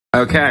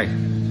Okay.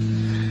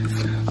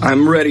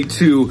 I'm ready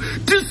to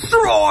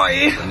destroy!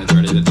 It's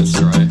ready to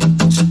destroy.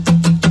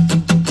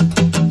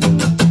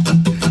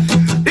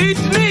 Each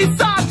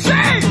Nissan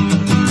chain!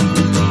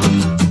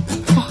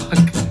 Fuck.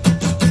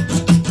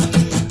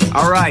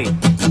 Alright.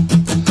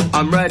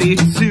 I'm ready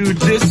to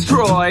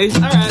destroy.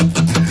 Alright.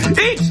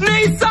 Each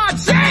Nissan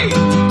chain!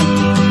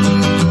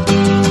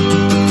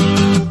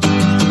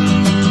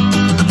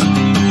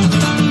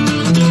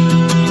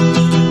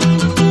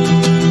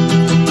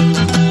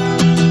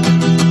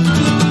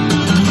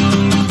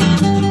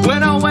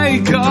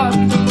 God,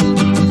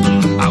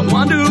 I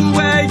wonder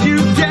where you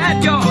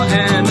get your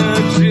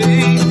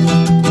energy.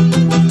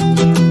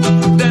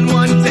 Then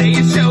one day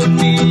you showed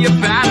me a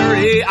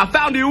battery. I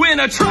found you in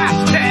a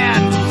trash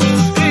can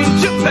in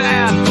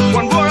Japan.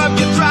 One more of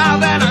your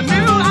drive and I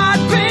knew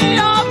I'd be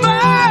a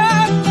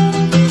man.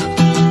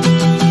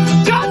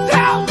 Just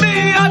help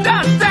me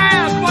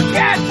understand. Why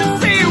can't you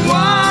see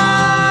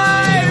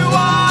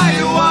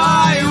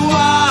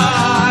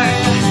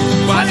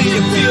why do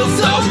you feel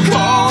so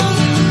cold?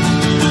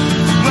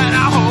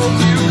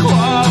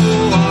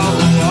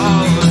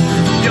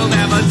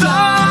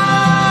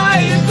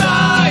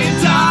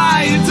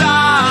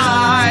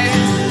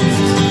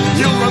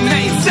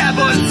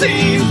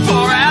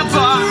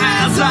 Forever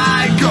as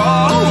I go,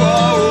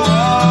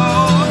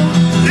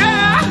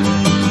 yeah.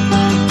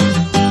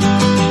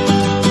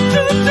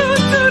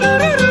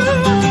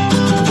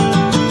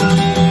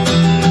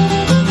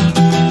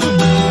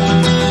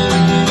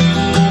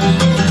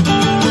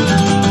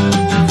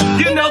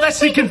 You know that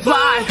she can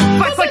fly,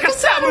 fights like a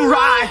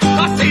samurai.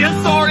 I see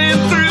her soaring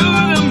through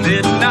the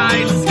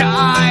midnight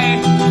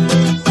sky.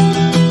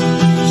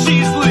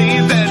 She's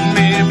leaving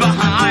me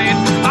behind.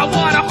 I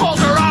wanna hold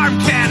her arm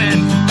cannon.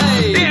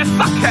 If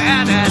I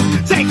can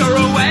and take her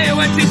away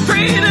when she's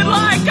treated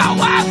like a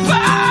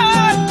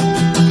weapon.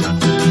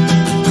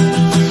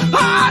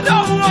 I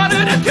don't want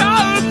her to go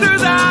through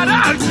that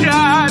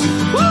again.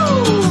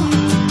 Woo!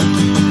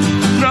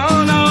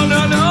 No, no,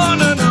 no, no,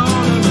 no, no,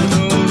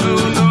 no,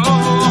 no, no.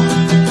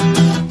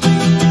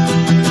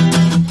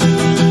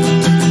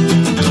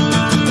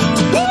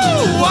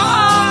 Woo!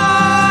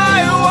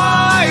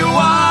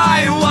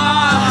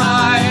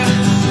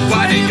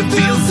 Why do you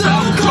feel so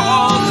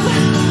cold?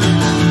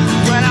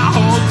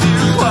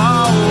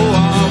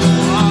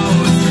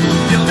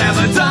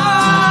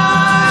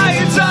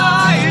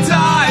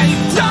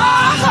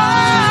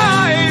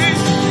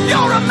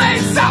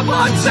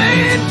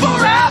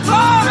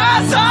 Forever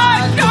as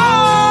I go.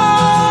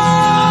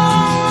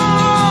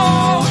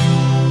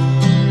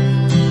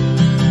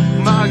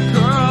 My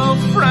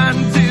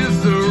girlfriend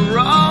is a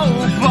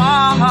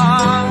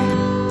robot.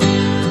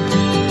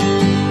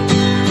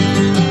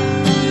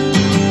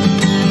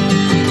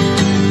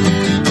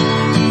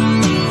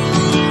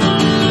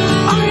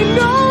 I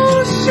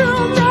know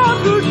she'll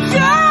never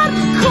get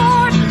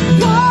caught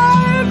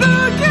by the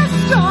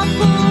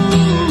Gestapo.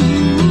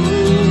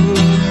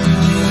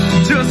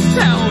 Just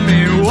tell me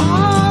why?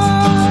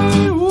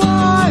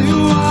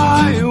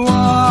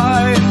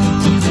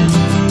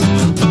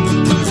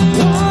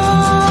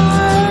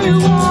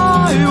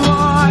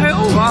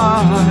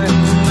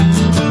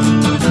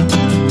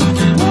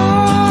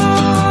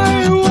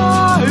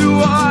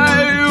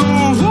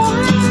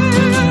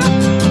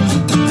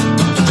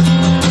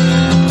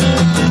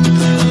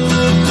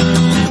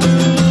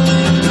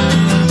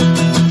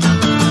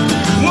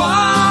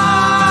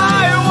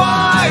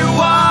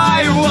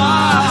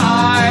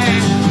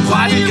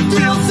 Why do you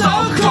feel so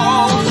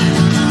cold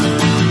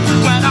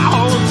when I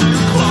hold you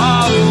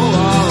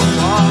close?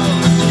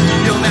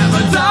 You'll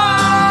never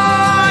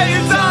die.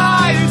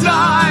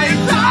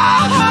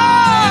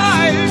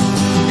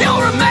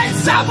 You'll remain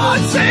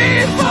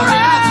 17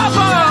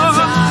 forever.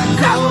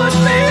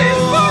 17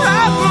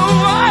 forever.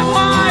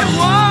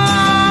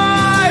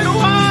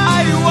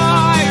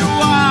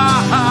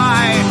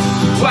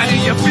 Why do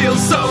you feel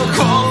so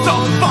cold?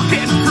 Don't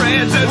fucking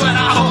freeze it when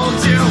I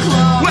hold you.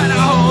 When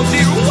I hold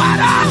you close.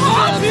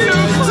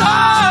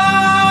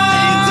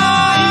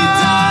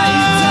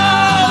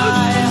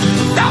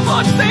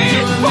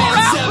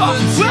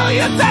 Will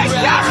you take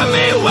care of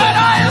me when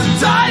I am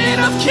dying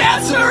of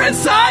cancer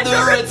inside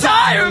the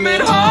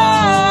retirement home?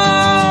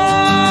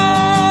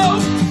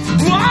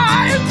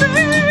 Why me,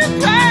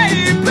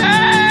 baby?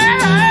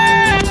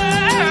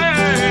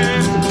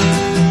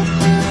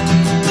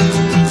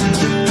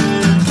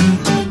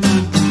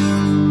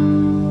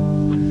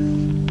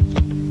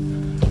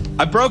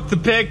 I broke the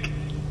pick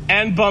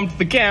and bumped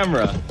the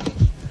camera.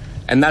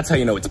 And that's how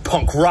you know it's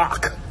punk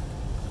rock.